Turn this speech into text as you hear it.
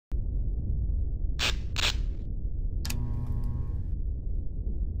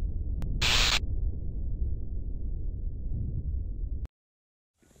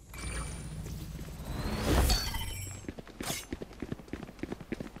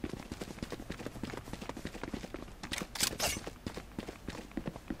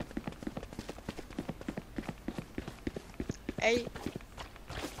A.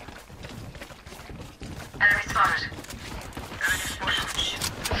 Enemy spotted.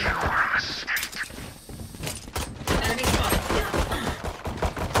 Enemy spotted.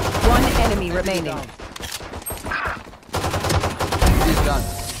 One enemy remaining. He's done.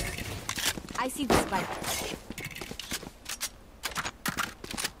 I see the spike.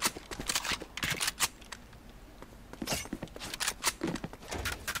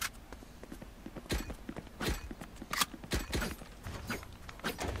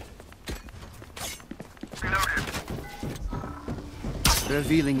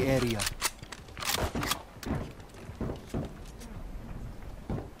 Revealing area.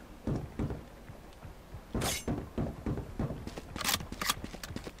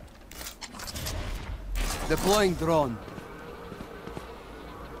 Deploying drone.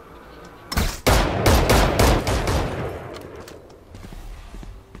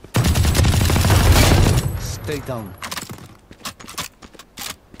 Stay down.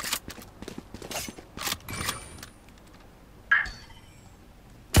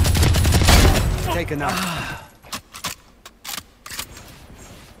 Taken out.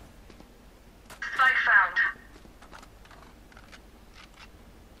 Spike found.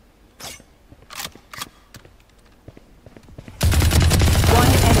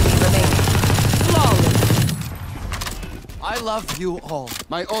 One enemy remaining. Flawless. I love you all.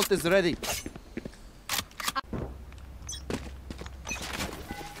 My ult is ready.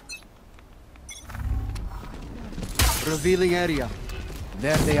 Revealing area.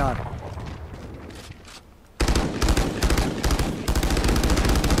 There they are.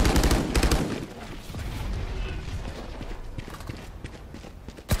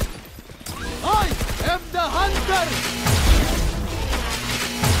 I am the hunter!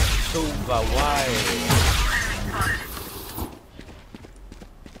 Super wild.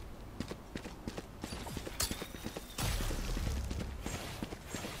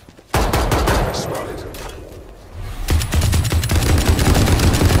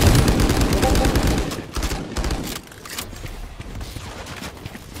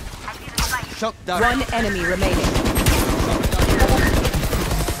 Shock dart. One enemy remaining.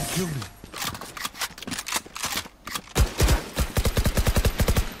 Kill me.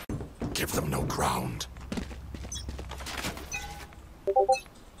 Give them no ground.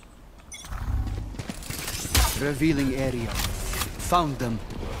 Revealing area. Found them.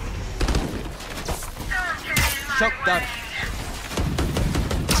 Shock dart.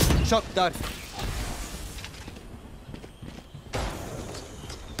 Shock dart.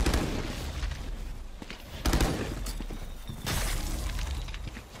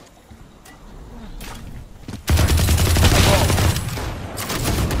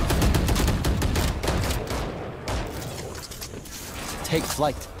 Take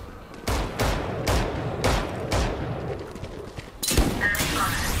flight.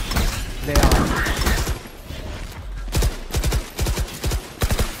 They are.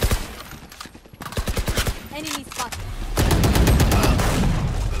 Enemy spotted.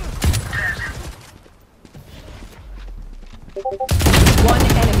 One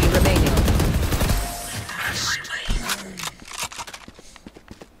enemy remaining.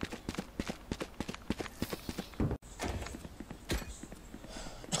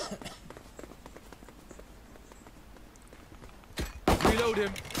 Reload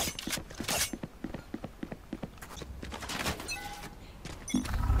him.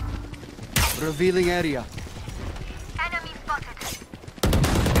 Revealing area. Enemy spotted.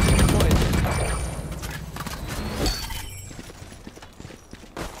 What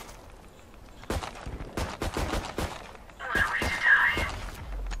a way to die.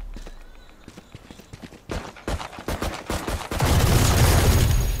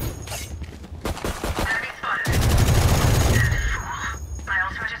 Enemy spotted. My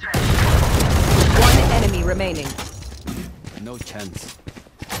ultimate is ready. One enemy remaining. No chance.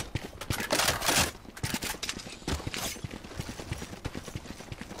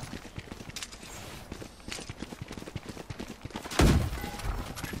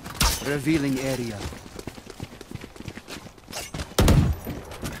 Revealing area.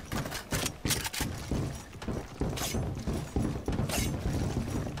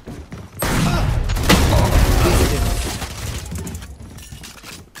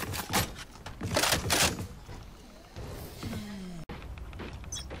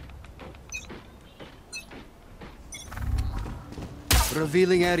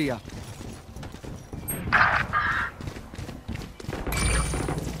 Revealing area.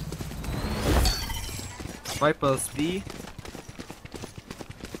 Vipers B.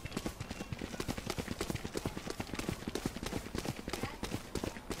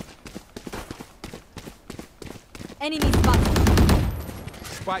 Enemy spotted.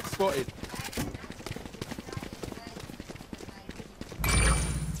 Spike spotted.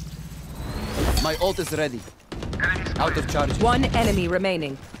 My ult is ready. Out of charges. One enemy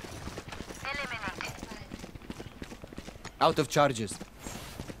remaining. Eliminated. Out of charges.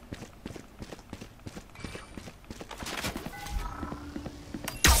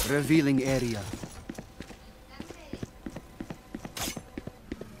 Revealing area.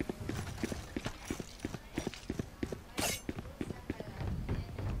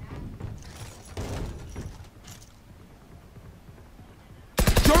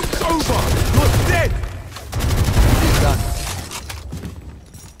 Joke's over! You're dead! He's done.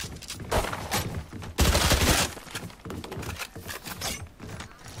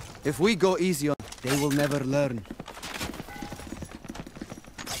 If we go easy on, they will never learn.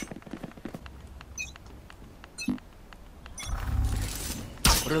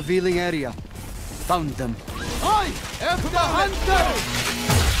 Revealing area. Found them. I am the hunter!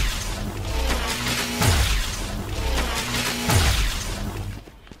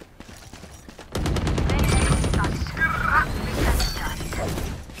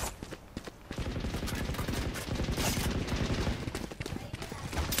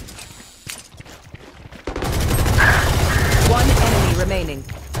 One enemy remaining.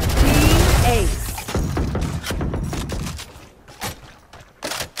 Team Ace.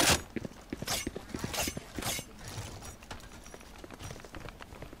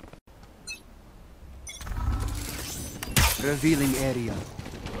 Revealing area.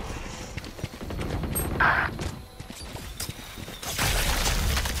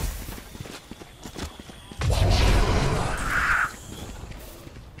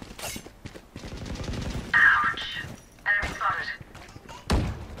 Enemy spotted.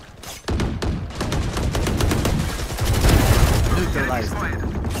 Neutralized.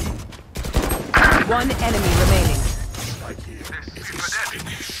 One enemy remaining. It is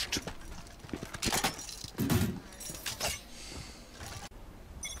finished.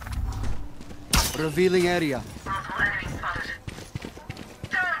 Revealing area. Multiple enemy spotted.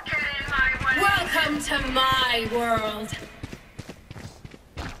 Don't get in my way. Welcome to my world.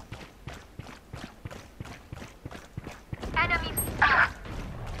 Enemy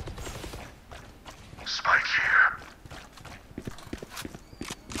Spike here.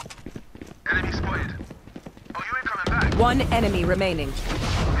 Enemy spotted. Oh, you ain't coming back. One enemy remaining.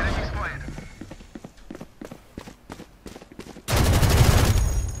 Enemy spotted.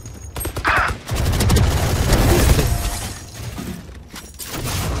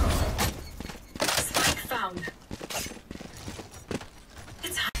 Spike found.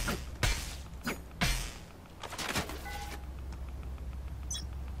 It's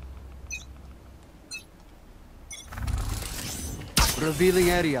Revealing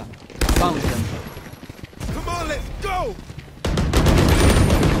area. Found them. Come on, let's go!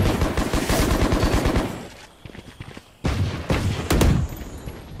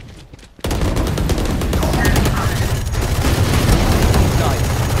 Died.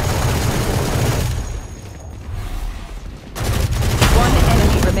 One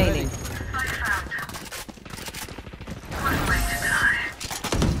enemy remaining.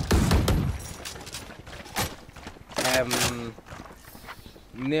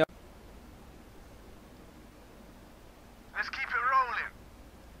 Near. Let's keep it rolling.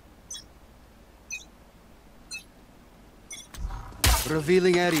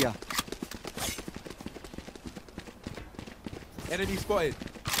 Revealing area. Enemy spotted.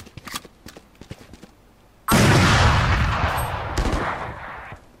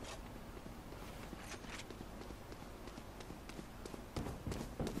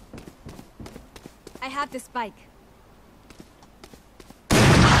 I have the spike.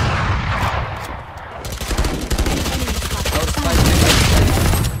 Our spike is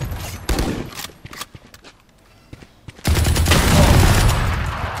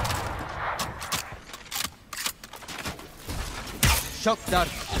Shock dart.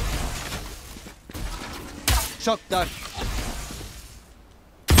 Shock dart.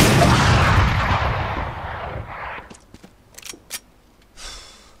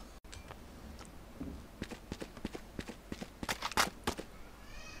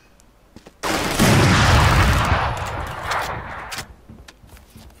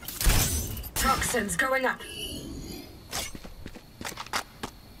 Toxins going up.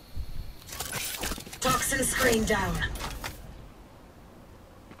 Toxin screen down.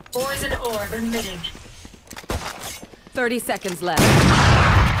 Poison orb emitting. 30 seconds left.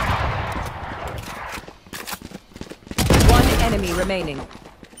 One enemy remaining.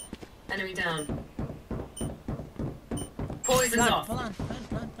 Enemy down. Poison's off. Hold on. Plant.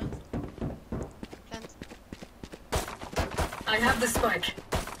 I have the spike.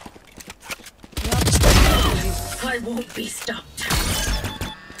 I won't be stopped.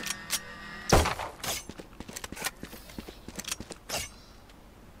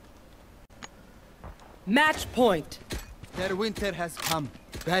 Match point. Their winter has come.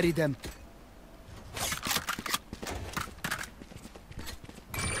 Bury them.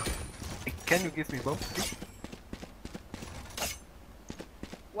 Can you give me bomb, please?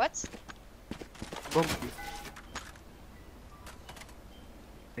 What? Bomb, please.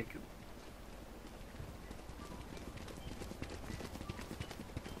 Thank you.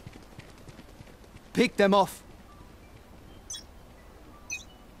 Pick them off.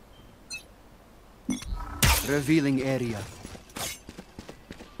 Revealing area.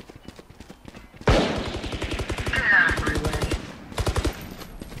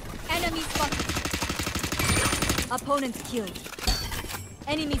 Enemy spotted. Opponent killed.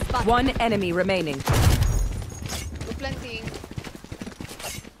 Enemy spotted. One enemy remaining. Go planting.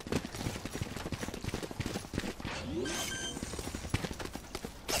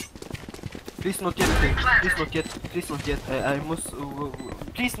 Please not yet, please not yet, please not yet. I must.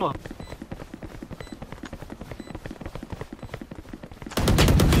 Please not.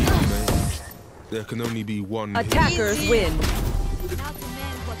 There can only be one. Attackers win. Now to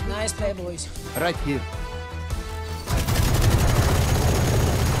man what we Nice play, boys. Right here.